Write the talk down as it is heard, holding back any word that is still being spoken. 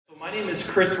My name is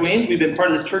Chris Wayne. We've been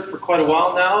part of this church for quite a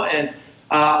while now, and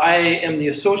I am the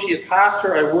associate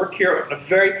pastor. I work here on a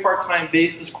very part-time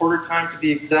basis, quarter time to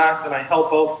be exact, and I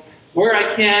help out where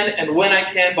I can and when I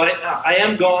can, but I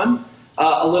am gone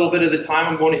a little bit of the time.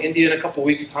 I'm going to India in a couple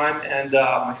weeks' time, and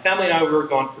my family and I were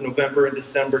gone for November and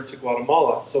December to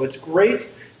Guatemala. So it's great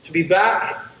to be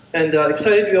back and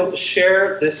excited to be able to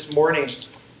share this morning.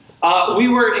 We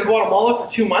were in Guatemala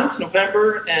for 2 months,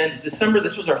 November and December.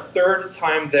 This was our third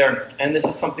time there, and this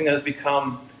is something that has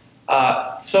become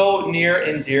so near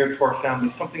and dear to our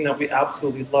family, something that we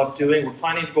absolutely love doing. We're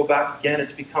planning to go back again.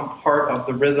 It's become part of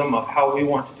the rhythm of how we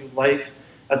want to do life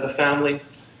as a family.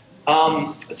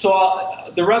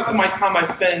 The rest of my time I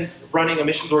spend running a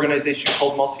missions organization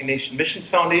called Multi-Nation Missions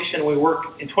Foundation. We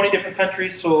work in 20 different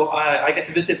countries, so I get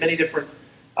to visit many different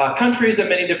countries and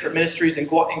many different ministries. In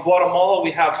Guatemala,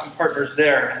 we have some partners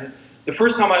there. And the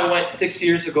first time I went 6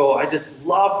 years ago, I just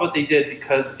loved what they did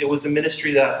because it was a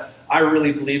ministry that I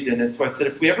really believed in. And so I said,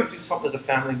 if we ever do something as a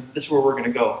family, this is where we're going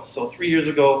to go. So 3 years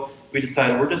ago, we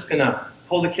decided we're just going to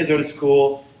pull the kids out of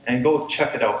school and go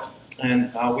check it out.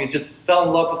 And we just fell in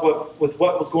love with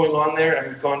what was going on there, and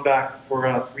we've gone back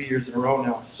for 3 years in a row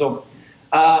now. So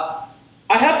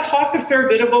I have talked a fair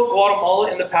bit about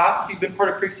Guatemala in the past. If you've been part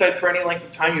of Creekside for any length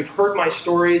of time, you've heard my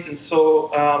stories, and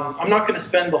so I'm not going to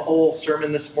spend the whole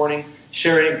sermon this morning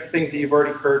sharing things that you've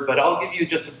already heard, but I'll give you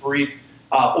just a brief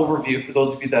overview for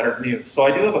those of you that are new. So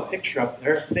I do have a picture up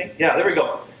there, I think. Yeah, there we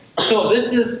go. So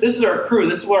this is our crew.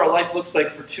 This is what our life looks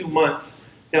like for 2 months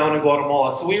down in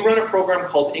Guatemala. So we run a program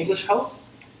called English House.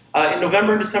 In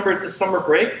November and December, it's a summer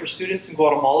break for students in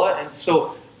Guatemala, and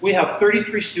so we have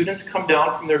 33 students come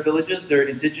down from their villages. They're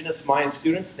indigenous Mayan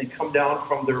students. They come down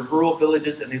from their rural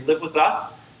villages and they live with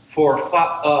us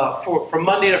from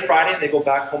Monday to Friday, and they go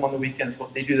back home on the weekends.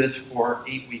 But they do this for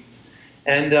 8 weeks.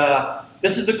 And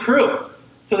this is the crew.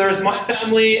 So there's my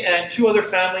family and 2 other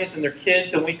families and their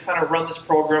kids, and we kind of run this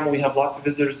program. We have lots of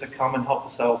visitors that come and help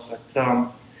us out.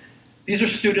 But these are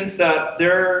students that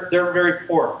they're very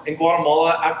poor. In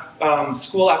Guatemala,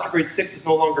 school after grade 6 is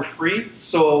no longer free.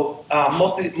 So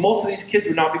most of these kids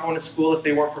would not be going to school if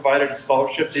they weren't provided a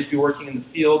scholarship. They'd be working in the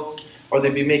fields, or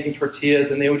they'd be making tortillas,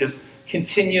 and they would just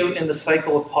continue in the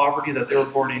cycle of poverty that they were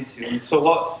born into. And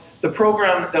so the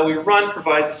program that we run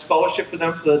provides a scholarship for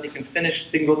them so that they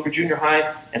can go through junior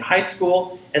high and high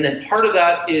school. And then part of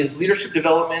that is leadership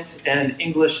development and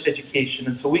English education.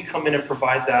 And so we come in and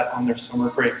provide that on their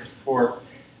summer breaks for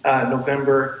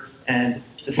November and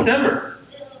December.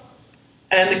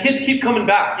 And the kids keep coming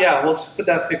back. Yeah, we'll put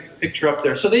that picture up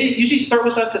there. So they usually start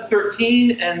with us at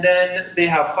 13, and then they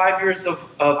have 5 years of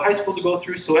high school to go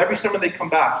through. So every summer they come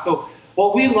back. So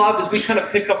what we love is we kind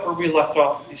of pick up where we left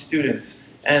off with these students.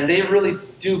 And they really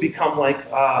do become like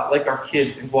our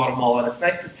kids in Guatemala. And it's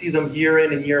nice to see them year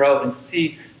in and year out and to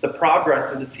see the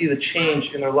progress and to see the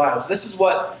change in their lives. This is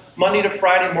what Monday to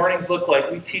Friday mornings look like.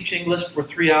 We teach English for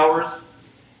 3 hours.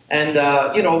 And,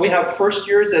 we have first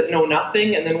years that know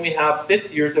nothing, and then we have fifth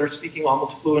years that are speaking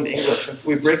almost fluent English. And so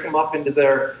we break them up into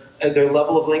their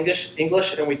level of English,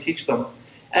 and we teach them.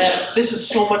 And this is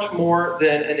so much more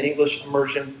than an English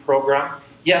immersion program.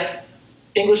 Yes,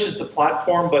 English is the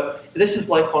platform, but this is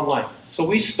life on life. So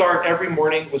we start every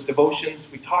morning with devotions.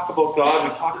 We talk about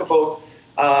God. We talk about,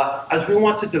 as we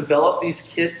want to develop these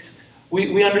kids,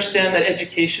 we understand that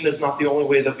education is not the only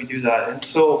way that we do that. And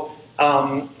so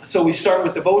we start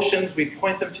with devotions. We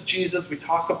point them to Jesus. We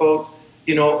talk about,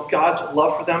 God's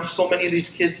love for them. So many of these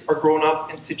kids are grown up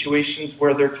in situations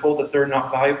where they're told that they're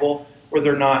not valuable, where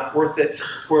they're not worth it,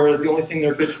 where the only thing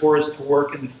they're good for is to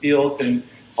work in the fields. And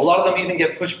a lot of them even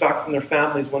get pushed back from their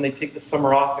families when they take the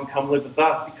summer off and come live with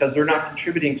us because they're not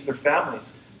contributing to their families.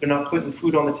 They're not putting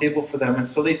food on the table for them. And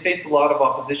so they face a lot of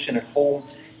opposition at home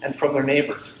and from their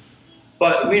neighbors.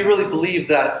 But we really believe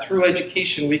that through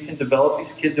education we can develop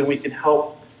these kids and we can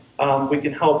help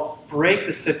break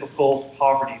the cyclical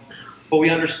poverty. But we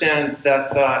understand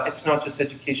that it's not just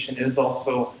education, it is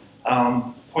also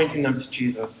pointing them to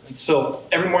Jesus. And so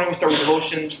every morning we start with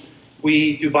devotions.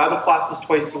 We do Bible classes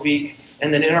twice a week.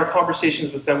 And then in our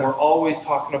conversations with them, we're always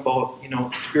talking about,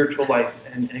 spiritual life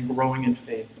and growing in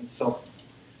faith. And so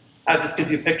that just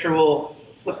gives you a picture. We'll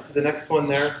flip to the next one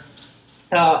there.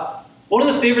 One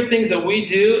of the favorite things that we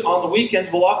do on the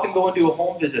weekends, we'll often go and do a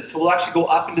home visit. So we'll actually go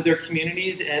up into their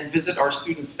communities and visit our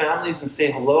students' families and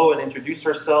say hello and introduce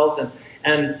ourselves.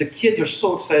 And the kids are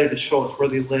so excited to show us where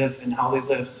they live and how they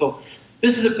live. So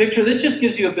this is a picture. This just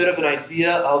gives you a bit of an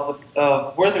idea of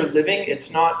where they're living. It's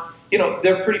not...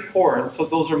 they're pretty poor, and so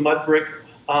those are mud brick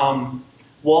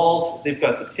walls. They've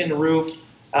got the tin roof.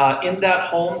 In that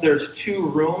home, there's 2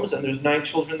 rooms, and there's 9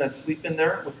 children that sleep in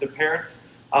there with their parents.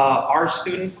 Our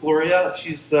student, Gloria,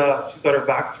 she's got her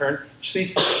back turned. She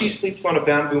sleeps on a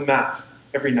bamboo mat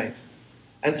every night.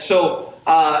 And so,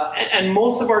 and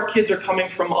most of our kids are coming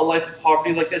from a life of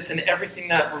poverty like this, and everything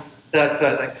that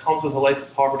comes with a life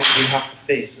of poverty we have to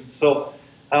face. And so,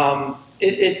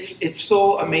 it's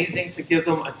so amazing to give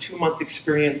them a 2-month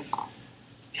experience,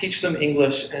 teach them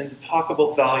English, and to talk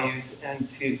about values, and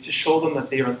to show them that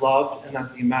they are loved and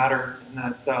that they matter, and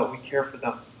that we care for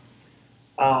them.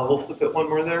 We'll flip it one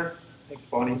more there. Thanks,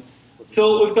 Bonnie.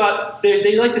 So we've got,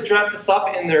 they like to dress us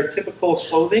up in their typical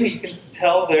clothing. You can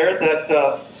tell there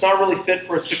that it's not really fit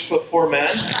for a 6'4"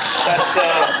 man.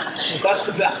 That's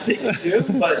the best they can do.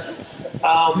 But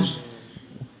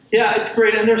yeah, it's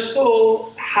great. And they're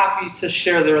so happy to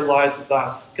share their lives with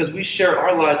us because we share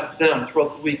our lives with them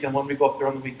throughout the week. And when we go up there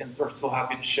on the weekends, they're so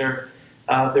happy to share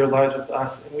their lives with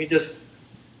us. And we just,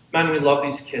 man, we love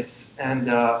these kids, and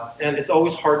it's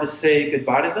always hard to say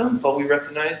goodbye to them, but we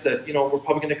recognize that, you know, we're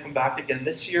probably going to come back again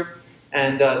this year,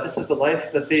 and this is the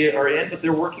life that they are in, but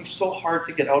they're working so hard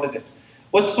to get out of it.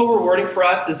 What's so rewarding for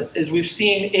us is we've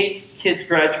seen 8 kids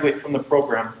graduate from the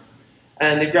program,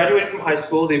 and they graduated from high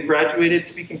school, they've graduated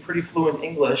speaking pretty fluent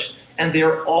English, and they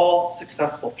are all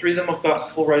successful. 3 of them have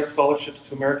got full ride scholarships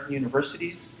to American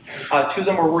universities. 2 of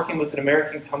them are working with an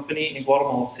American company in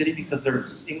Guatemala City because their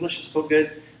English is so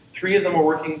good. 3 of them are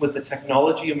working with the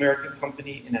technology American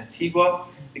company in Antigua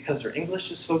because their English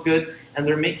is so good, and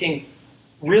they're making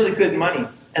really good money,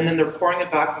 and then they're pouring it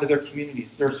back into their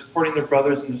communities. They're supporting their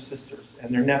brothers and their sisters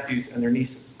and their nephews and their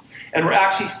nieces. And we're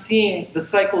actually seeing the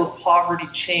cycle of poverty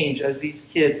change as these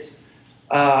kids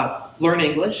learn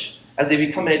English, as they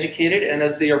become educated, and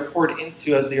as they are poured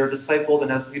into, as they are discipled,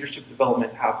 and as leadership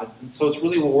development happens. And so it's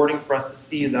really rewarding for us to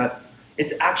see that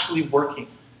it's actually working.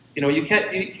 You know, you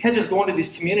can't just go into these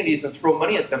communities and throw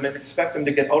money at them and expect them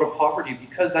to get out of poverty,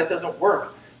 because that doesn't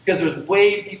work, because there's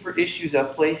way deeper issues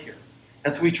at play here.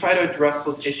 And so we try to address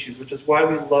those issues, which is why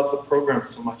we love the program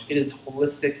so much. It is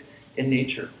holistic in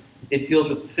nature. It deals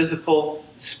with the physical,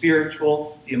 the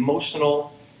spiritual, the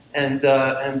emotional, and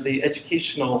the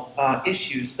educational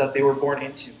issues that they were born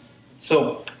into.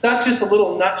 So that's just a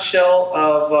little nutshell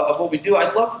of what we do.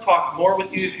 I'd love to talk more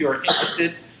with you if you are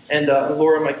interested. And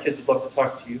Laura and my kids would love to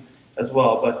talk to you as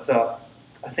well. But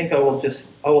I think I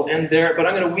will end there. But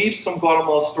I'm going to weave some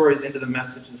Guatemala stories into the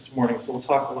message this morning, so we'll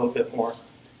talk a little bit more.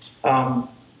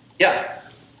 Yeah,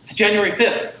 it's January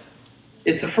 5th.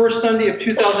 It's the first Sunday of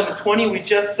 2020. We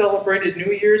just celebrated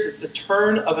New Year's. It's the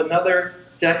turn of another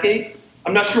decade.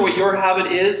 I'm not sure what your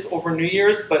habit is over New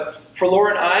Year's, but for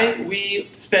Laura and I, we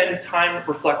spend time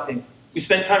reflecting. We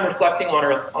spend time reflecting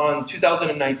on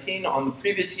 2019, on the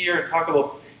previous year, and talk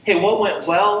about, hey, what went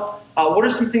well? What are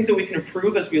some things that we can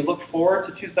improve as we look forward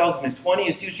to 2020?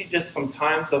 It's usually just some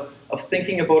times of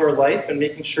thinking about our life and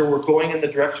making sure we're going in the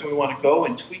direction we want to go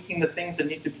and tweaking the things that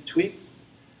need to be tweaked.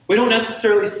 We don't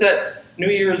necessarily set New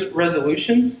Year's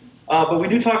resolutions, but we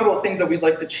do talk about things that we'd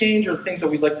like to change or things that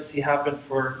we'd like to see happen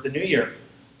for the new year.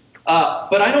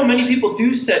 But I know many people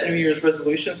do set New Year's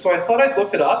resolutions, so I thought I'd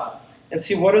look it up and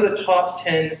see what are the top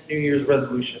 10 New Year's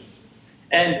resolutions.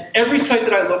 And every site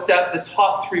that I looked at, the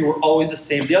top 3 were always the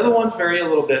same. The other ones vary a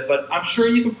little bit, but I'm sure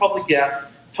you can probably guess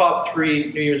top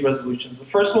 3 New Year's resolutions. The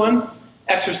first one,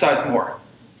 exercise more.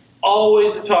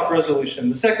 Always the top resolution.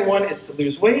 The second one is to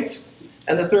lose weight.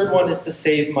 And the third one is to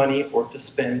save money or to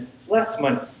spend less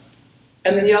money.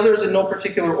 And then the others, in no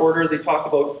particular order, they talk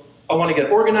about, I want to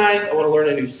get organized, I want to learn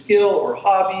a new skill or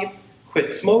hobby,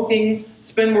 quit smoking,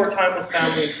 spend more time with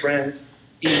family and friends,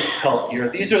 eat healthier.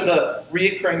 These are the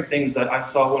recurring things that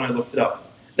I saw when I looked it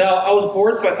up. Now, I was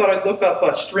bored, so I thought I'd look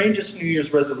up strangest New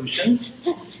Year's resolutions.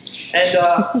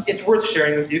 And it's worth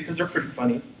sharing with you because they're pretty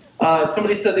funny.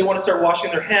 Somebody said they want to start washing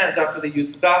their hands after they use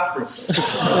the bathroom.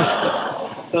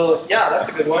 So, yeah, that's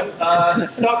a good one.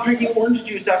 Stop drinking orange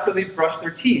juice after they brush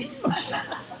their teeth.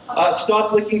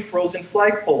 Stop licking frozen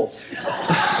flagpoles.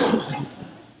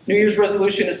 New Year's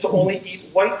resolution is to only eat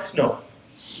white snow.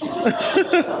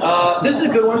 This is a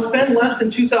good one. Spend less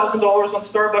than $2,000 on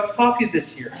Starbucks coffee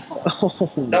this year.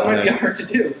 That might be hard to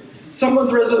do.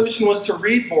 Someone's resolution was to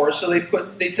read more, so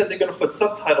they said they're going to put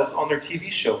subtitles on their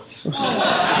TV shows. So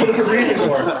they're reading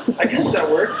more. I guess that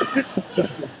works.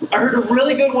 I heard a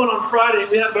really good one on Friday.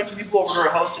 We had a bunch of people over to our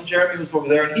house, and Jeremy was over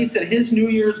there, and he said his New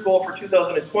Year's goal for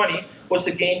 2020 was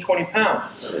to gain 20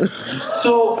 pounds.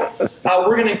 So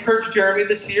we're going to encourage Jeremy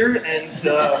this year, and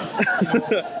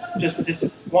just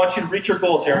want you to reach your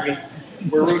goal, Jeremy.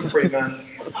 We're rooting for you, man.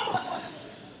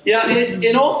 Yeah,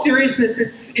 in all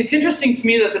seriousness, it's interesting to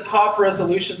me that the top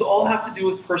resolutions all have to do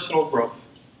with personal growth,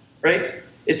 right?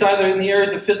 It's either in the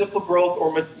areas of physical growth or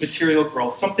material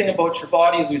growth. Something about your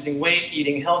body, losing weight,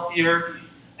 eating healthier,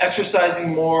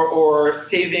 exercising more, or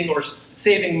saving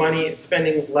money,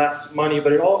 spending less money.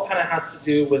 But it all kind of has to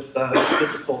do with the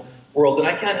physical world. And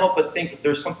I can't help but think that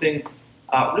there's something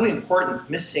really important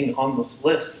missing on those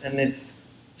lists, and it's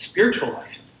spiritual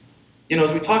life. You know,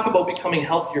 as we talk about becoming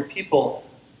healthier people,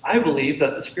 I believe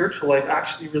that the spiritual life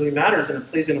actually really matters, and it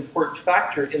plays an important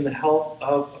factor in the health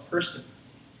of a person.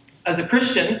 As a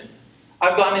Christian,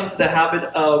 I've gotten into the habit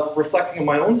of reflecting on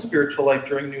my own spiritual life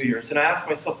during New Year's, and I ask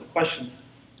myself the questions: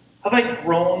 have I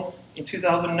grown in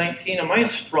 2019? Am I a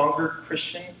stronger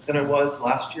Christian than I was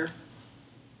last year?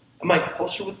 Am I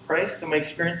closer with Christ? Am I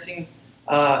experiencing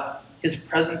His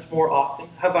presence more often?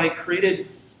 Have I created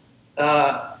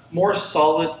more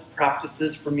solid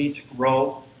practices for me to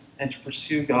grow and to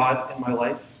pursue God in my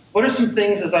life? What are some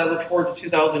things as I look forward to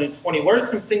 2020? What are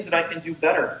some things that I can do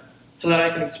better so that I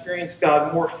can experience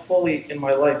God more fully in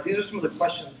my life? These are some of the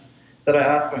questions that I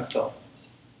ask myself.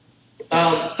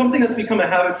 Something that's become a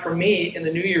habit for me in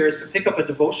the new year is to pick up a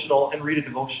devotional and read a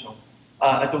devotional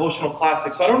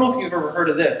classic. So I don't know if you've ever heard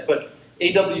of this, but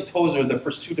A.W. Tozer, The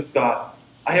Pursuit of God.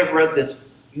 I have read this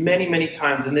many, many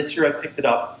times, and this year I picked it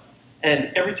up.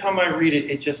 And every time I read it,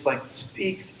 it just like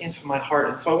speaks into my heart.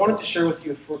 And so I wanted to share with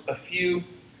you a few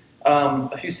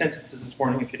sentences this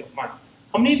morning, if you don't mind.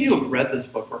 How many of you have read this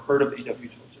book or heard of A.W.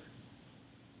 Tozer?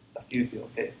 A few of you,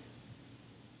 okay.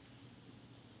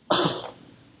 That's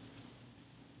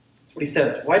what he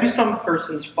says. Why do some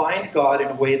persons find God in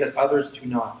a way that others do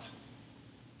not?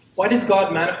 Why does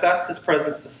God manifest His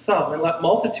presence to some and let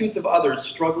multitudes of others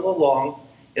struggle along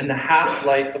in the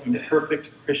half-life of imperfect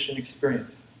Christian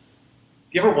experience?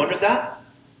 Have you ever wondered that?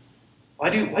 Why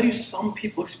do some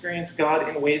people experience God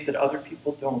in ways that other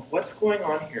people don't? What's going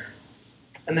on here?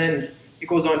 And then he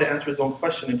goes on to answer his own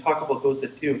question and talk about those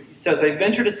that do. He says, I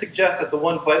venture to suggest that the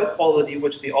one vital quality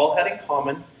which they all had in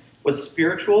common was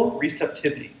spiritual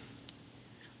receptivity.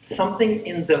 Something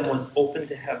in them was open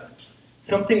to heaven,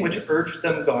 something which urged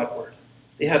them Godward.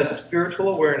 They had a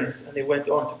spiritual awareness, and they went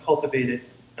on to cultivate it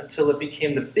until it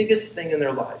became the biggest thing in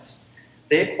their lives.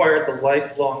 They acquired the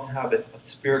lifelong habit of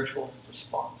spiritual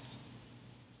response.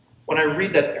 When I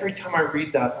read that, every time I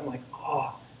read that, I'm like,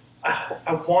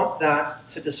 I want that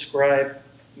to describe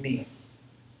me.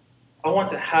 I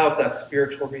want to have that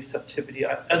spiritual receptivity.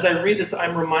 As I read this,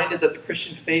 I'm reminded that the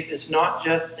Christian faith is not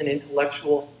just an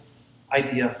intellectual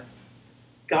idea.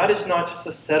 God is not just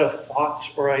a set of thoughts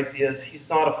or ideas. He's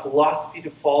not a philosophy to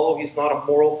follow. He's not a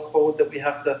moral code that we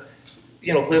have to,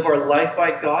 live our life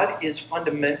by. God is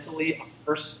fundamentally a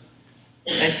person.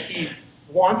 And He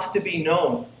wants to be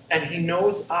known. And He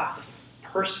knows us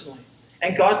personally.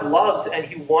 And God loves and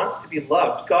He wants to be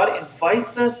loved. God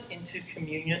invites us into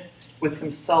communion with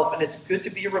Himself. And it's good to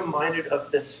be reminded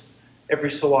of this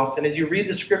every so often. As you read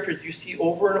the scriptures, you see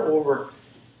over and over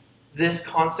this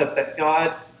concept that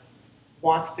God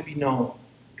wants to be known.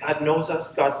 God knows us,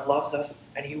 God loves us,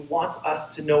 and He wants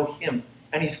us to know Him.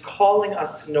 And He's calling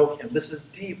us to know Him. This is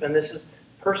deep and this is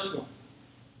personal.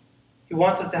 He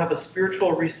wants us to have a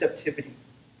spiritual receptivity.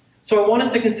 So I want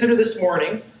us to consider this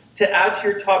morning to add to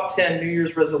your top 10 New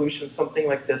Year's resolutions something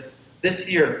like this. This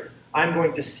year, I'm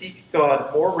going to seek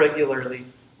God more regularly,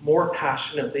 more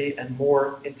passionately, and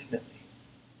more intimately.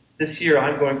 This year,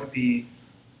 I'm going to be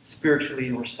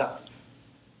spiritually receptive.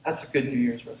 That's a good New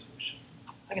Year's resolution.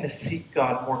 I'm going to seek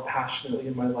God more passionately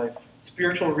in my life.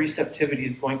 Spiritual receptivity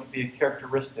is going to be a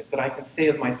characteristic that I can say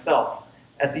of myself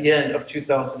at the end of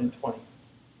 2020.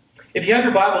 If you have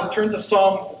your Bibles, turn to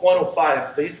Psalm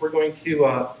 105, please. We're going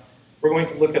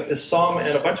to look at this psalm and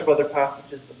a bunch of other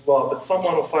passages as well. But Psalm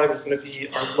 105 is going to be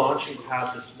our launching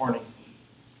pad this morning.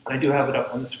 And I do have it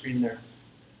up on the screen there.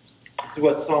 This is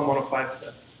what Psalm 105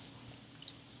 says.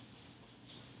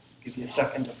 I'll give you a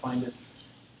second to find it.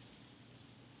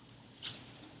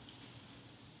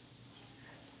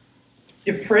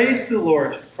 Give praise to the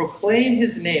Lord. Proclaim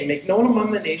His name. Make known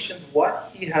among the nations what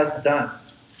He has done.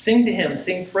 Sing to Him.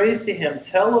 Sing praise to Him.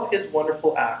 Tell of His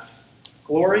wonderful acts.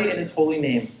 Glory in His holy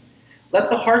name.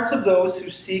 Let the hearts of those who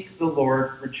seek the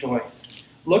Lord rejoice.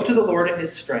 Look to the Lord in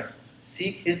His strength.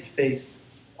 Seek His face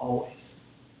always.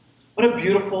 What a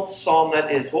beautiful psalm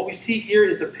that is. What we see here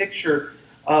is a picture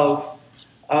of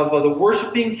the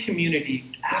worshiping community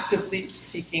actively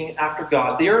seeking after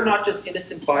God. They are not just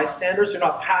innocent bystanders. They're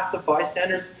not passive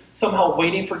bystanders, somehow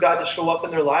waiting for God to show up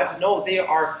in their lives. No, they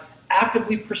are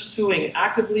actively pursuing,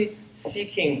 actively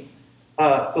seeking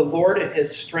the Lord and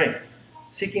His strength.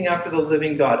 Seeking after the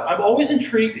living God. I'm always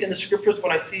intrigued in the scriptures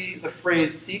when I see the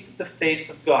phrase, seek the face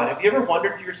of God. Have you ever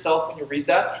wondered to yourself when you read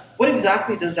that, what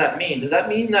exactly does that mean? Does that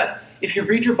mean that if you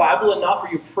read your Bible enough or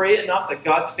you pray enough that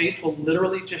God's face will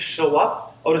literally just show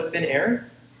up out of thin air?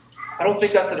 I don't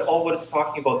think that's at all what it's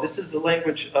talking about. This is the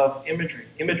language of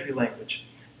imagery language.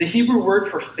 The Hebrew word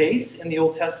for face in the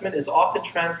Old Testament is often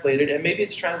translated, and maybe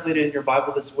it's translated in your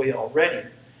Bible this way already,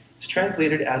 it's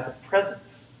translated as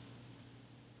presence.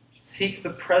 Seek the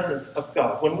presence of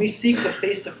God. When we seek the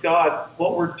face of God,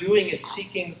 what we're doing is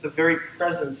seeking the very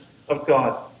presence of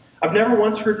God. I've never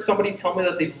once heard somebody tell me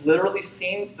that they've literally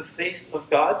seen the face of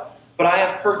God, but I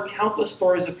have heard countless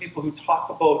stories of people who talk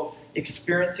about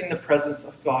experiencing the presence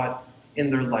of God in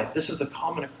their life. This is a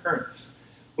common occurrence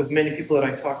with many people that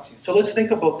I talk to. So let's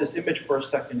think about this image for a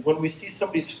second. When we see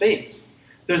somebody's face,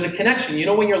 there's a connection. You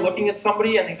know when you're looking at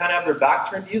somebody and they kind of have their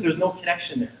back turned to you, there's no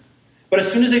connection there. But as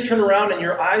soon as they turn around and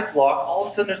your eyes lock, all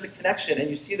of a sudden there's a connection, and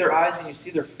you see their eyes and you see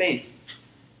their face,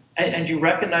 and you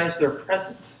recognize their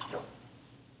presence.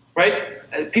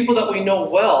 Right? People that we know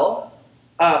well,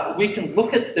 we can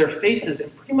look at their faces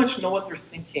and pretty much know what they're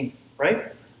thinking.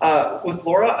 Right? With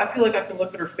Laura, I feel like I can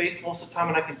look at her face most of the time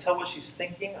and I can tell what she's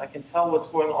thinking. I can tell what's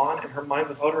going on in her mind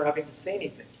without her having to say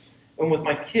anything. And with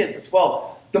my kids as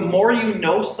well. The more you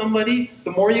know somebody,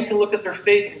 the more you can look at their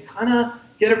face and kind of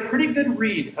get a pretty good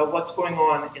read of what's going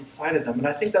on inside of them. And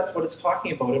I think that's what it's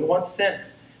talking about. In one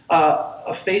sense,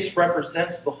 a face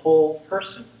represents the whole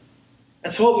person.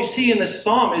 And so what we see in this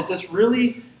psalm is this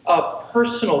really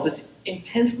personal, this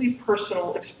intensely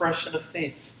personal expression of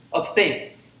faith.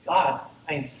 God,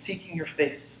 I am seeking your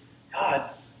face. God,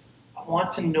 I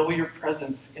want to know your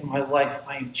presence in my life.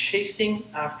 I am chasing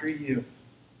after you.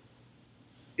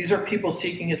 These are people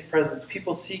seeking his presence,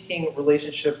 people seeking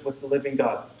relationship with the living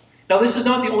God. Now, this is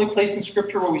not the only place in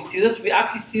Scripture where we see this. We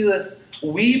actually see this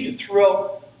weaved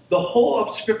throughout the whole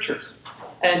of Scriptures.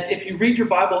 And if you read your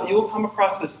Bible, you will come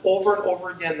across this over and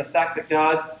over again, the fact that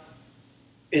God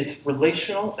is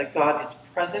relational, that God is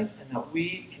present, and that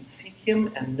we can seek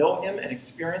him and know him and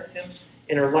experience him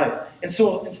in our life. And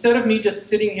so instead of me just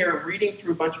sitting here reading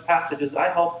through a bunch of passages, I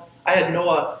had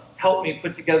Noah help me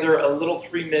put together a little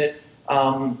 3-minute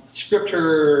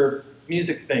scripture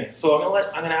music thing. So I'm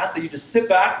going to ask that you just sit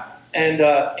back and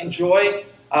enjoy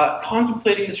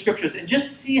contemplating the scriptures and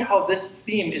just see how this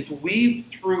theme is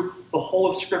weaved through the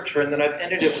whole of Scripture. And then I've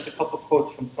ended it with a couple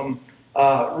quotes from some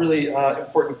really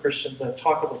important Christians that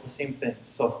talk about the same thing.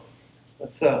 So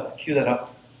let's cue that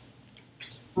up.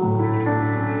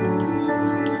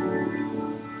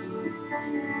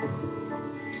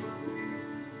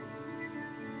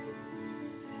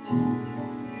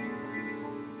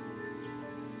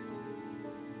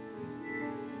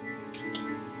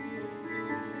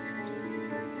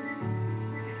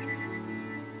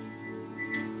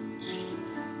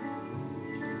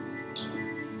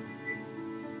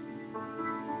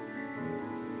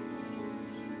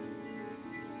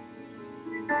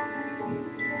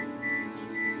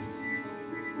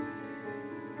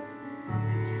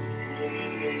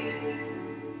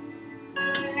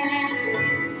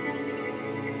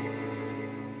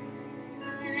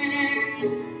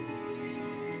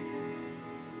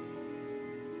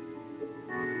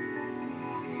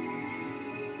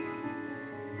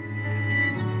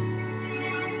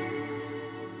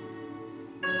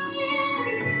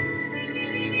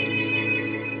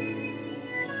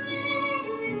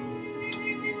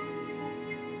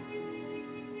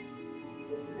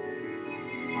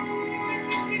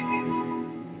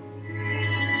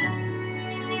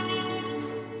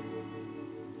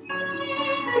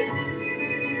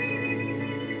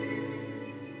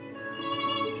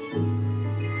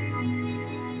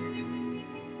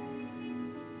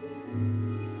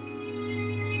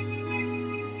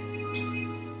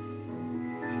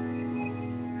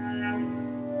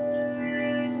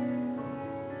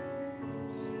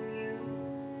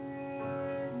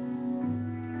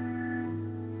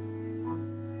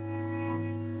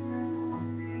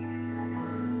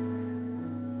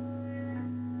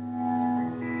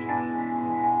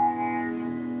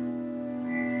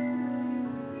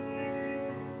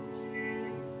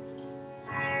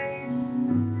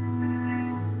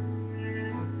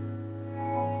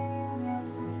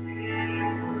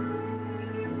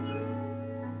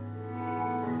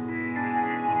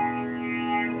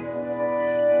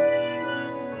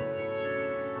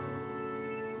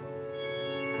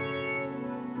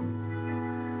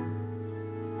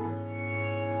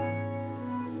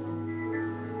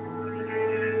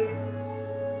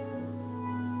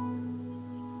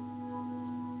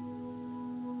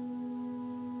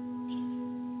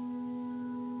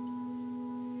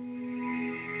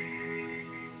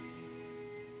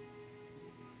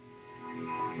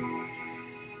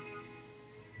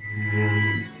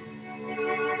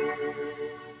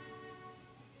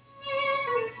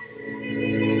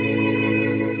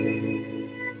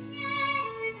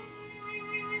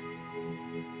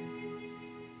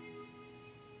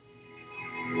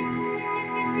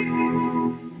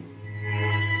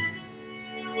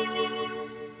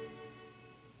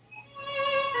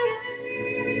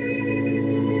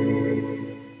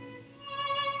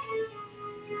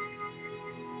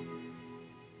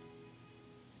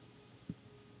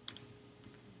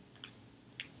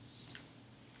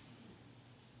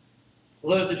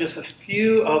 Those are just a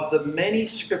few of the many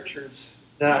scriptures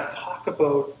that talk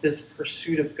about this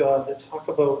pursuit of God, that talk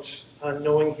about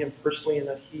knowing Him personally and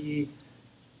that He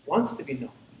wants to be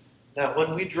known. That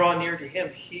when we draw near to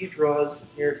Him, He draws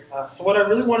near to us. So what I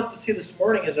really want us to see this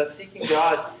morning is that seeking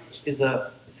God is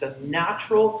it's a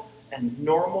natural and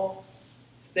normal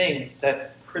thing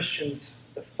that Christians,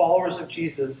 the followers of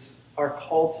Jesus, are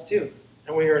called to do.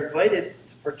 And we are invited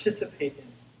to participate in.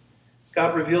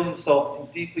 God reveals Himself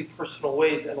in deeply personal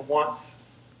ways and wants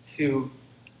to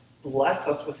bless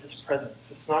us with His presence.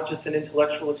 It's not just an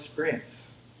intellectual experience.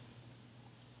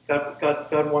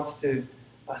 God wants to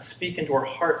speak into our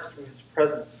hearts through His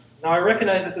presence. Now, I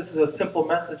recognize that this is a simple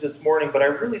message this morning, but I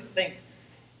really think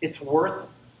it's worth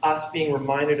us being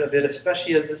reminded of it,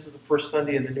 especially as this is the first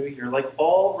Sunday in the new year. Like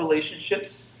all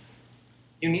relationships,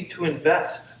 you need to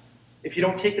invest. If you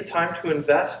don't take the time to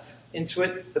invest into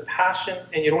it, the passion,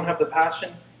 and you don't have the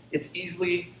passion, the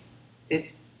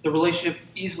relationship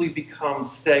easily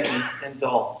becomes stagnant and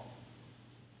dull.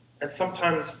 And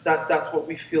sometimes that's what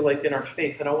we feel like in our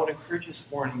faith. And I want to encourage you this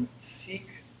morning, seek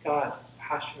God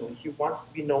passionately. He wants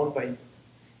to be known by you.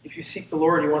 If you seek the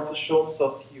Lord, He wants to show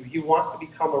Himself to you. He wants to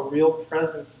become a real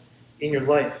presence in your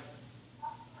life.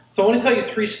 So I want to tell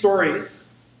you 3 stories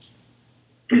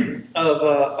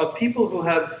of people who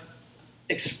have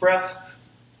expressed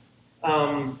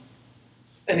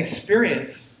an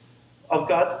experience of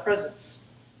God's presence.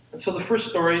 And so the first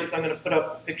story is, I'm going to put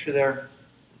up a picture there,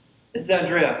 is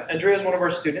Andrea. Andrea is one of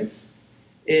our students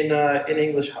in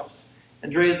English House.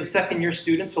 Andrea is a second-year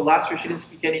student, so last year she didn't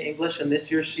speak any English, and this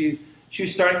year she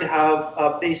was starting to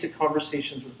have basic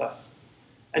conversations with us.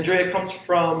 Andrea comes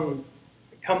from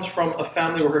a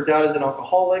family where her dad is an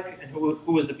alcoholic and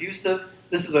who is abusive.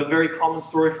 This is a very common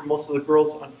story for most of the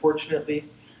girls, unfortunately.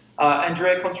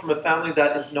 Andrea comes from a family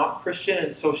that is not Christian,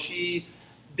 and so she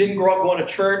didn't grow up going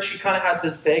to church. She kind of had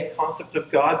this vague concept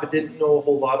of God, but didn't know a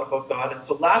whole lot about God. And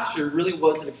so last year really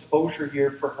was an exposure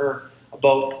year for her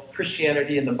about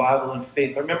Christianity and the Bible and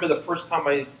faith. I remember the first time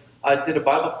I did a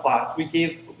Bible class, we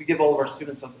give all of our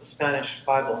students a Spanish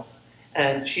Bible,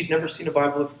 and she'd never seen a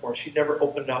Bible before. She'd never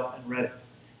opened up and read it.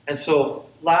 And so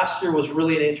last year was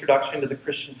really an introduction to the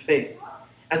Christian faith.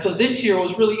 And so this year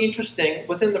was really interesting.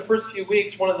 Within the first few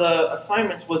weeks, one of the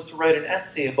assignments was to write an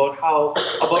essay about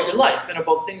your life and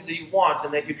about things that you want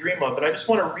and that you dream of. And I just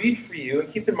want to read for you,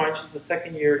 and keep in mind she's a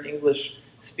second-year English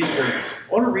speaker.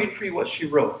 I want to read for you what she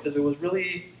wrote, because it was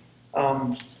really,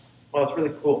 it's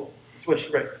really cool. This is what she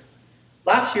writes.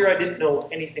 Last year, I didn't know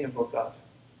anything about God.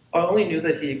 I only knew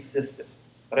that He existed,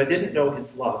 but I didn't know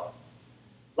His love.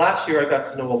 Last year, I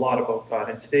got to know a lot about God,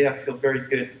 and today I feel very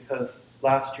good because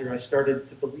last year I started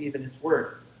to believe in His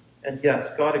Word. And yes,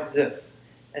 God exists,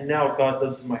 and now God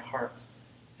lives in my heart.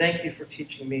 Thank you for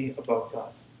teaching me about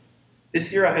God.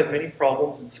 This year I had many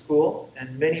problems in school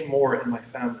and many more in my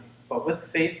family, but with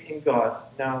faith in God,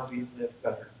 now we live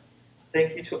better.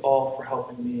 Thank you to all for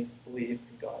helping me believe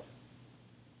in God.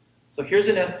 So here's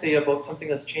an essay about something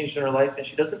that's changed in her life, and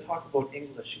she doesn't talk about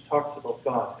English, she talks about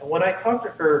God. And when I talked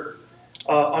to her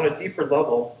on a deeper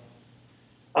level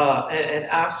and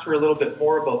asked her a little bit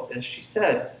more about this, she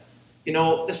said,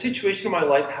 the situation in my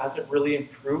life hasn't really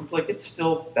improved. Like, it's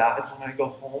still bad when I go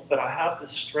home, but I have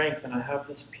this strength and I have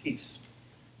this peace.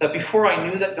 That before I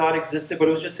knew that God existed, but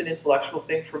it was just an intellectual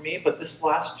thing for me, but this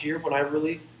last year when I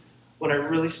really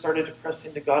started to press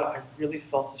into God, I really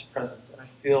felt His presence, and I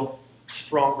feel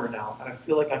stronger now, and I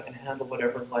feel like I can handle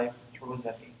whatever life throws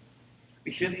at me.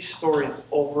 We hear these stories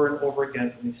over and over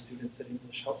again from these students at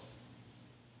English House.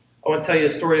 I want to tell you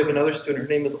a story of another student. Her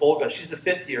name is Olga. She's a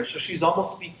 5th year, so she's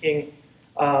almost speaking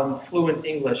fluent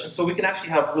English. And so we can actually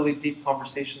have really deep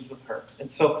conversations with her.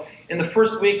 And so in the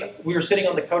first week, we were sitting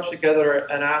on the couch together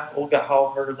and asked Olga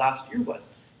how her last year was.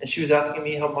 And she was asking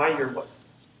me how my year was.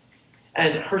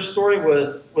 And her story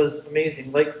was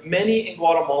amazing. Like many in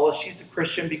Guatemala, she's a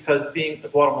Christian because being a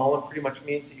Guatemalan pretty much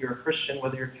means that you're a Christian,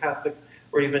 whether you're Catholic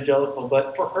or evangelical.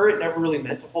 But for her, it never really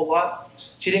meant a whole lot.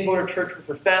 She didn't go to church with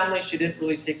her family. She didn't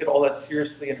really take it all that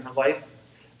seriously in her life.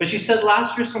 But she said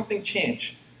last year something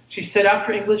changed. She said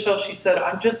after English House, she said,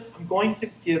 I'm going to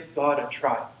give God a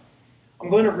try. I'm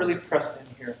going to really press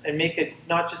in here and make it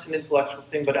not just an intellectual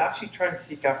thing, but actually try and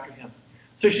seek after Him.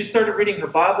 So she started reading her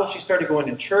Bible. She started going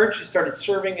to church. She started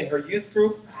serving in her youth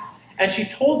group. And she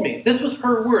told me, this was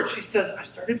her word. She says, I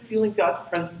started feeling God's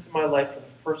presence in my life for the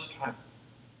first time.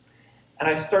 And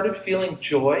I started feeling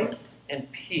joy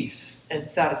and peace and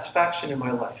satisfaction in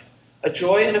my life. A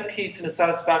joy and a peace and a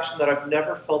satisfaction that I've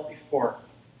never felt before.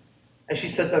 And she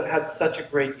says, I've had such a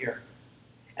great year.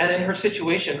 And in her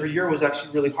situation, her year was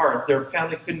actually really hard. Their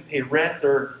family couldn't pay rent.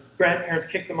 Their grandparents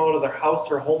kicked them out of their house.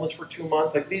 They're homeless for 2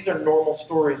 months. Like, these are normal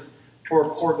stories for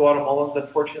poor Guatemalans,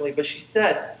 unfortunately. But she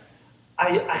said,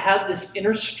 I had this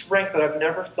inner strength that I've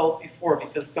never felt before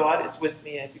because God is with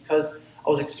me and because I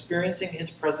was experiencing His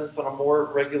presence on a more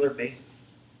regular basis.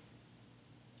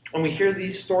 And we hear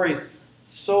these stories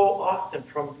so often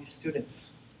from these students.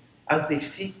 As they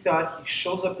seek God, He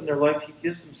shows up in their life, He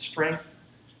gives them strength,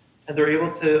 and they're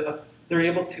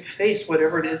able to face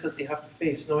whatever it is that they have to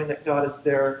face, knowing that God is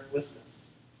there with them.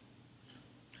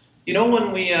 You know,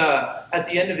 when we, at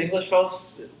the end of English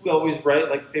House, we always write,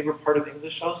 like, favorite part of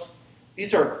English House.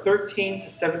 These are 13 to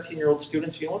 17-year-old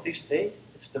students. You know what they say?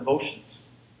 It's devotions.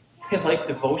 They like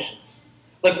devotions.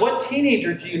 Like, what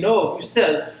teenager do you know who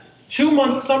says,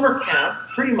 2-month summer camp,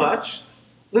 pretty much,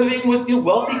 living with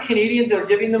wealthy Canadians that are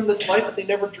giving them this life that they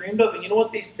never dreamed of, and you know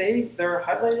what they say their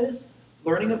highlight is?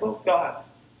 Learning about God.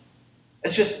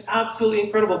 It's just absolutely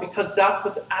incredible because that's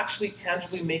what's actually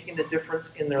tangibly making the difference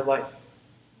in their life.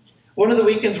 One of the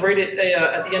weekends right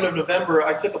at the end of November,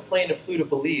 I took a plane and flew to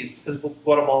Belize because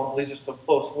Guatemala and Belize are so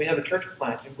close. And we have a church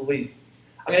plant in Belize.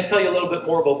 I'm going to tell you a little bit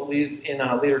more about Belize in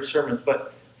later sermons,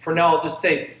 but for now I'll just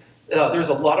say there's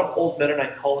a lot of old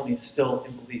Mennonite colonies still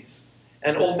in Belize.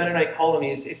 And old Mennonite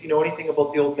colonies, if you know anything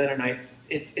about the old Mennonites,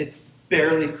 it's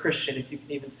barely Christian, if you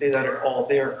can even say that at all.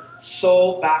 They are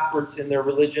so backwards in their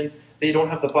religion. They don't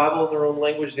have the Bible in their own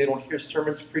language. They don't hear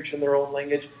sermons preached in their own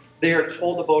language. They are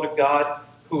told about a God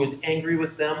who is angry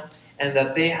with them and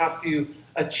that they have to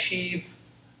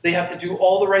do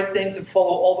all the right things and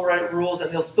follow all the right rules,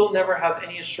 and they'll still never have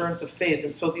any assurance of faith.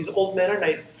 And so these old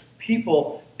Mennonite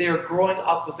people, they are growing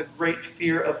up with a great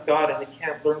fear of God, and they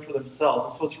can't learn for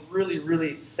themselves. And so it's really,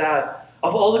 really sad.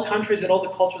 Of all the countries and all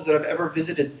the cultures that I've ever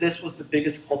visited, this was the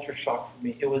biggest culture shock for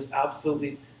me. It was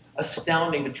absolutely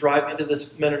astounding to drive into this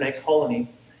Mennonite colony,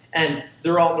 and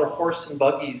they're all on their horse and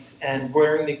buggies and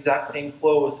wearing the exact same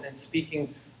clothes and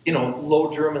speaking,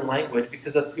 Low German language,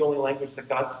 because that's the only language that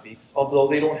God speaks, although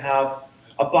they don't have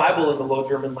a Bible in the Low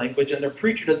German language, and their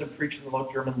preacher doesn't preach in the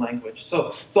Low German language.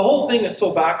 So the whole thing is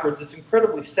so backwards, it's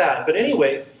incredibly sad. But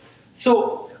anyways,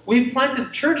 so we planted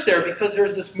a church there because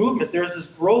there's this movement, there's this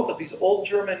growth of these old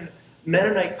German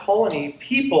Mennonite colony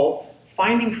people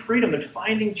finding freedom and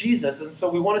finding Jesus. And so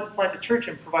we wanted to plant a church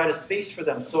and provide a space for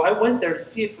them. So I went there to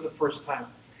see it for the first time.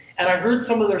 And I heard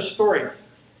some of their stories.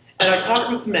 And I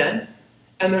talked with men,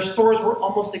 and their stories were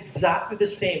almost exactly the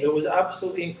same. It was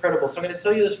absolutely incredible. So I'm going to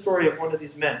tell you the story of one of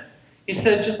these men. He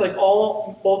said, just like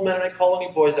all old Mennonite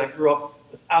colony boys, I grew up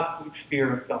with absolute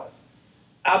fear of God.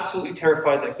 Absolutely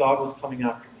terrified that God was coming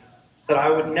after me. That I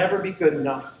would never be good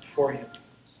enough for Him.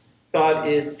 God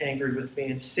is angry with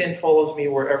me, and sin follows me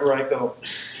wherever I go.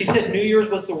 He said New Year's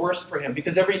was the worst for him,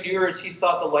 because every New Year's he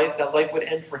thought that life would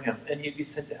end for him, and he'd be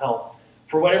sent to hell.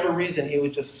 For whatever reason, he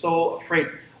was just so afraid.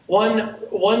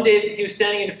 One day he was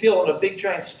standing in a field and a big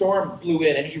giant storm blew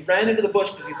in, and he ran into the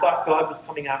bush because he thought God was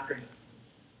coming after him.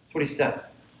 That's what he said.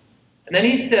 And then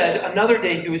he said another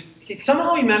day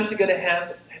somehow he managed to get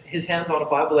his hands on a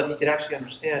Bible that he could actually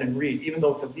understand and read, even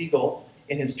though it's illegal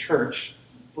in his church,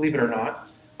 believe it or not,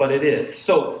 but it is.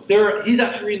 So he's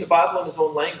actually reading the Bible in his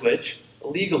own language,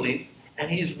 illegally, and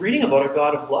he's reading about a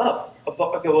God of love,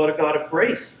 about a God of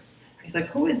grace. And he's like,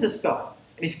 who is this God?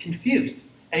 And he's confused.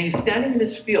 And he's standing in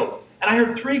this field. And I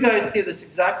heard 3 guys say this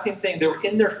exact same thing. They were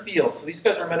in their field. So these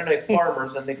guys are Mennonite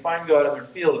farmers, and they find God in their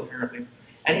field, apparently.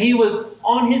 And he was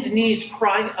on his knees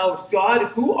crying out, God,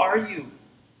 who are you?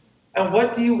 And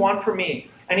what do you want from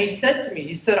me? And he said to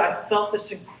me, I felt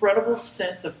this incredible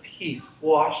sense of peace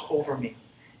wash over me,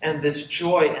 and this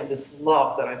joy and this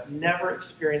love that I've never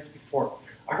experienced before.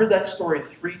 I heard that story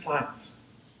 3 times.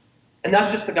 And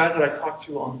that's just the guys that I talked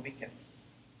to on the weekend.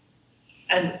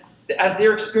 And as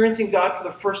they're experiencing God for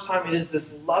the first time, it is this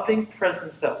loving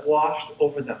presence that washed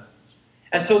over them.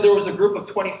 And so there was a group of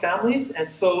 20 families, and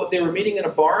so they were meeting in a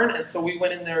barn, and so we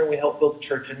went in there and we helped build the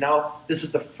church. And now this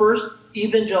is the first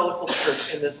evangelical church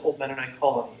in this old Mennonite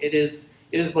colony. It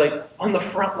is like on the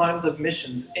front lines of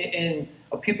missions in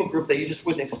a people group that you just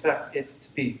wouldn't expect it to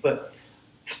be. But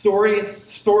story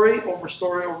over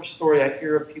story over story, I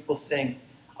hear of people saying,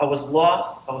 I was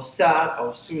lost, I was sad, I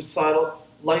was suicidal,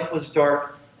 life was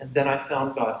dark, and then I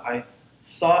found God. I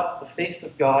sought the face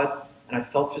of God, and I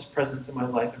felt His presence in my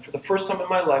life. And for the first time in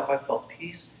my life, I felt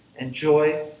peace and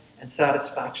joy and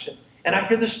satisfaction. And I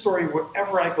hear this story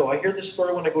wherever I go. I hear this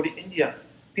story when I go to India.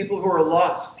 People who are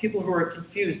lost, people who are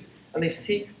confused, and they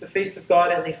seek the face of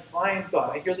God and they find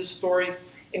God. I hear this story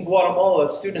in Guatemala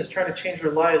of students trying to change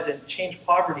their lives and change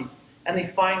poverty, and they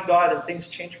find God and things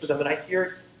change for them. And I hear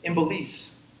it in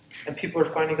Belize, and people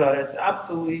are finding God, and it's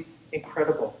absolutely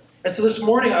incredible. And so this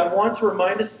morning, I want to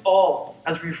remind us all,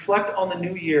 as we reflect on the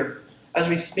new year, as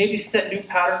we maybe set new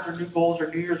patterns or new goals or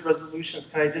New Year's resolutions,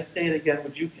 can I just say it again?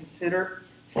 Would you consider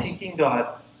seeking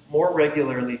God more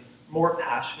regularly, more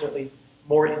passionately,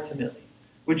 more intimately?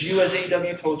 Would you, as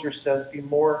A.W. Tozer says, be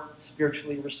more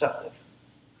spiritually receptive?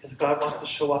 Because God wants to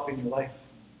show up in your life.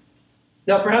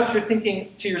 Now, perhaps you're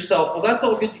thinking to yourself, well, that's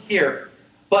all good to hear,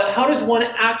 but how does one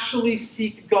actually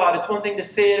seek God? It's one thing to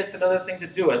say it, it's another thing to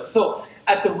do it. So,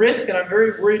 at the risk, and I'm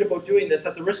very worried about doing this,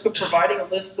 at the risk of providing a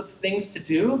list of things to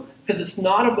do, because it's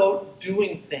not about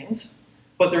doing things,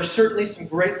 but there's certainly some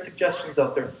great suggestions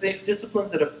out there,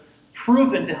 disciplines that have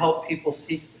proven to help people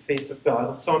seek the face of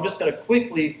God. So I'm just going to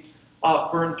quickly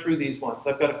burn through these ones.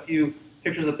 I've got a few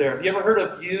pictures up there. Have you ever heard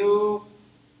of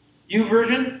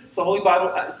YouVersion? It's the Holy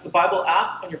Bible. It's the Bible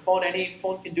app on your phone. Any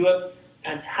phone can do it.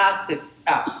 Fantastic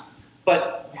app.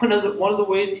 But one of the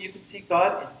ways that you can seek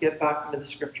God is get back into the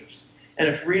Scriptures. And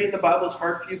if reading the Bible is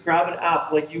hard for you, grab an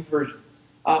app like YouVersion.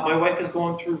 My wife is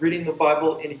going through reading the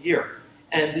Bible in a year.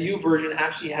 And the YouVersion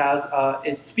actually has,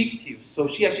 it speaks to you. So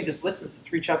she actually just listens to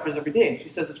 3 chapters every day. And she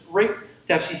says it's great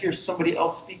to actually hear somebody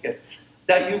else speak it.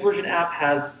 That YouVersion app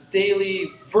has daily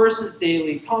verses,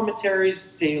 daily commentaries,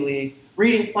 daily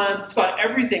reading plans. It's got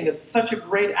everything. It's such a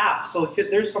great app. So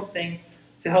there's something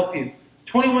to help you.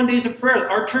 21 days of prayer.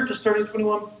 Our church is starting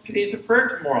 21 days of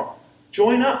prayer tomorrow.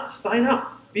 Join up. Sign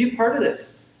up. Be a part of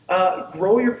this.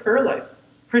 Grow your prayer life.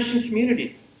 Christian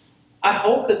community. I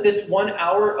hope that this 1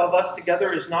 hour of us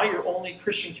together is not your only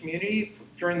Christian community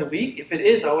during the week. If it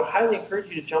is, I would highly encourage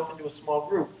you to jump into a small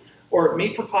group or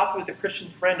meet for coffee with a Christian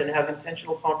friend and have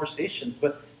intentional conversations.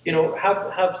 But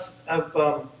have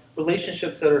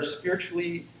relationships that are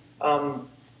spiritually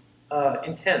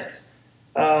intense.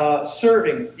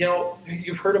 Serving.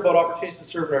 You've heard about opportunities to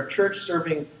serve in our church,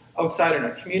 serving outside in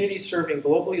our community, serving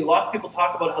globally. Lots of people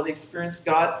talk about how they experience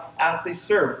God as they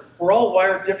serve. We're all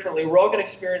wired differently. We're all going to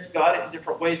experience God in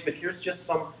different ways, but here's just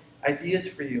some ideas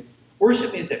for you.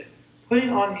 Worship music. Putting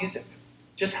on music.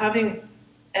 Just having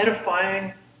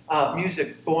edifying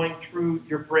music going through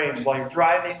your brain while you're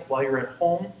driving, while you're at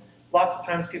home. Lots of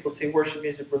times people say worship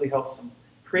music really helps them.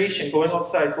 Creation, going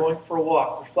outside, going for a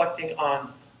walk, reflecting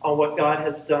on what God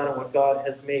has done and what God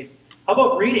has made. How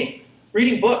about reading?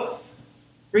 Reading books.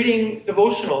 Reading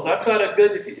devotionals. I've got a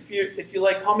good, if you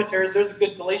like commentaries, there's a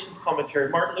good Galatians commentary,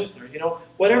 Martin Luther,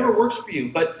 whatever works for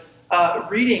you. But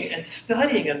reading and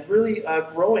studying and really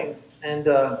growing and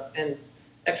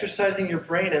exercising your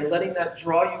brain and letting that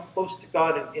draw you close to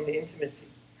God in intimacy.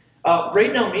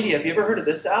 Right Now Media, have you ever heard of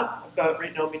this app? I've got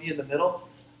Right Now Media in the middle.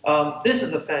 This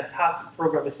is a fantastic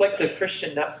program. It's like the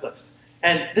Christian Netflix.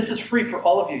 And this is free for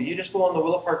all of you. You just go on the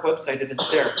Willow Park website and it's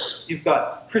there. You've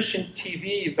got Christian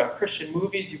TV, you've got Christian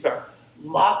movies, you've got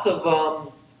lots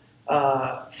of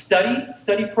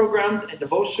study programs and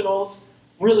devotionals.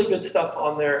 Really good stuff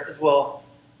on there as well.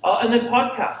 And then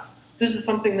podcasts. This is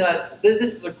something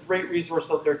this is a great resource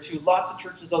out there too. Lots of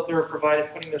churches out there are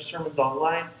putting their sermons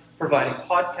online, providing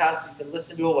podcasts. You can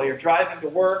listen to it while you're driving to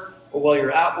work or while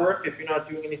you're at work if you're not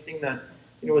doing anything that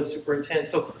is super intense.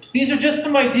 So these are just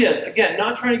some ideas. Again,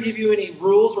 not trying to give you any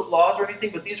rules or laws or anything,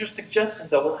 but these are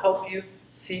suggestions that will help you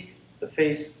seek the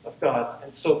face of God.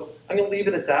 And so I'm going to leave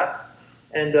it at that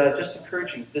and just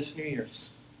encourage you this New Year's.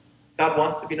 God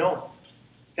wants to be known.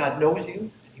 God knows you,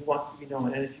 and He wants to be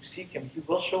known. And if you seek Him, He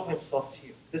will show Himself to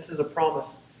you. This is a promise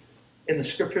in the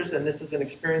Scriptures, and this is an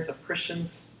experience of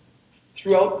Christians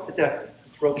throughout the decades,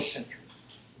 throughout the centuries.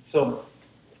 So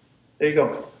there you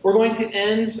go. We're going to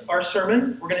end our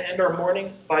sermon. We're going to end our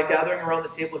morning by gathering around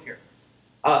the table here.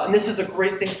 And this is a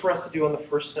great thing for us to do on the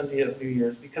first Sunday of New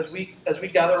Year's, because as we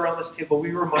gather around this table,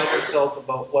 we remind ourselves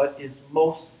about what is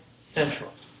most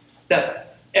central.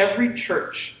 That every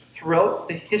church throughout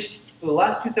the history, for the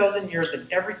last 2,000 years, in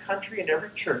every country and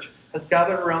every church has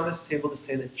gathered around this table to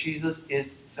say that Jesus is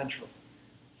central.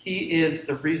 He is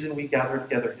the reason we gather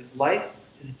together. His life,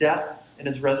 His death, and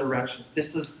His resurrection.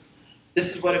 This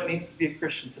is what it means to be a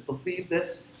Christian, to believe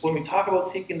this. When we talk about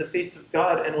seeking the face of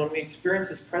God and when we experience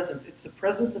His presence, it's the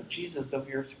presence of Jesus that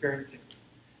we are experiencing.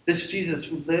 This Jesus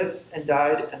who lived and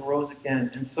died and rose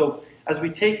again. And so as we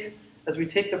take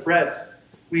the bread,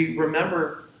 we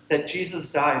remember that Jesus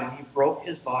died and He broke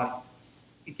His body.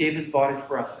 He gave His body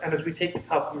for us. And as we take the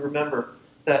cup, we remember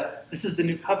that this is the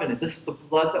new covenant. This is the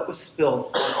blood that was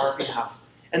spilled on our behalf.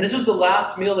 And this was the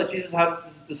last meal that Jesus had with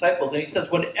His disciples. And He says,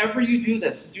 whenever you do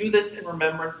this in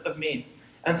remembrance of me.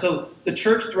 And so the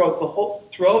church for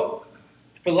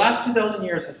the last 2,000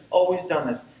 years has always done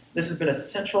this. This has been a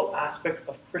central aspect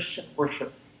of Christian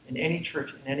worship in any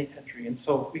church, in any country. And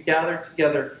so we gather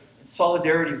together in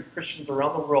solidarity with Christians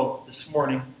around the world this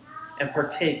morning and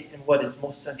partake in what is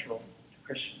most central to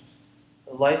Christians,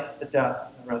 the life, the death,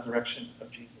 and the resurrection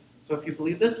of Jesus. So if you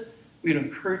believe this, we'd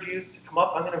encourage you to come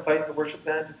up. I'm going to invite the worship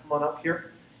band to come on up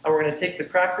here. And we're going to take the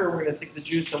cracker, we're going to take the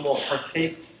juice, and we'll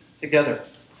partake together.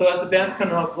 So as the band's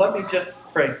coming up, let me just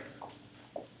pray.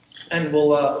 And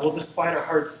we'll just quiet our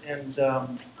hearts and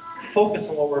focus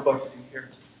on what we're about to do here.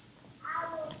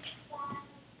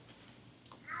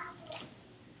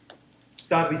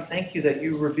 God, we thank you that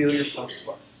you reveal yourself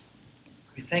to us.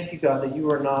 We thank you, God, that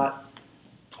you are not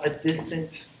a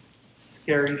distant,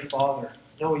 scary Father.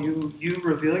 No, you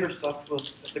reveal yourself to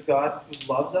us as a God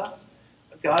who loves us,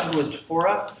 a God who is for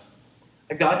us,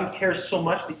 a God who cares so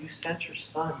much that you sent your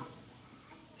Son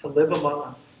to live among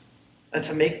us and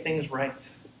to make things right.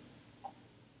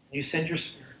 You send your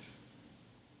Spirit.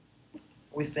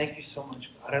 We thank you so much,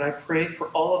 God. And I pray for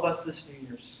all of us this New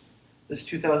Year's, this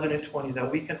 2020,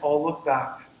 that we can all look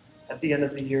back at the end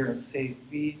of the year and say,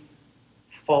 we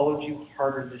followed you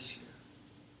harder this year.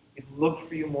 We looked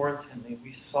for you more intently.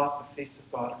 We sought the face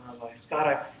of God in our lives. God,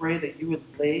 I pray that you would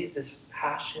lay this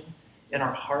passion in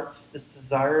our hearts, this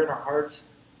desire in our hearts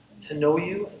to know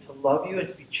you and to love you and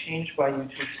to be changed by you,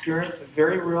 to experience the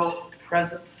very real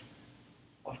presence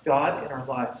of God in our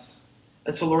lives.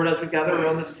 And so, Lord, as we gather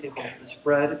around this table, this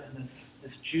bread and this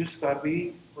juice, God,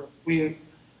 we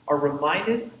are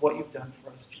reminded of what you've done for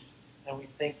us, Jesus. And we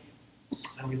thank you.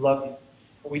 And we love you.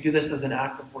 And we do this as an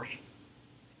act of worship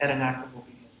and an act of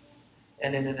obedience.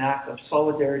 And in an act of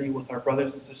solidarity with our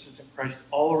brothers and sisters in Christ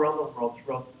all around the world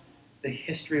throughout the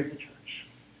history of the church.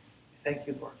 We thank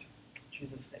you, Lord. In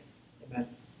Jesus' name, amen.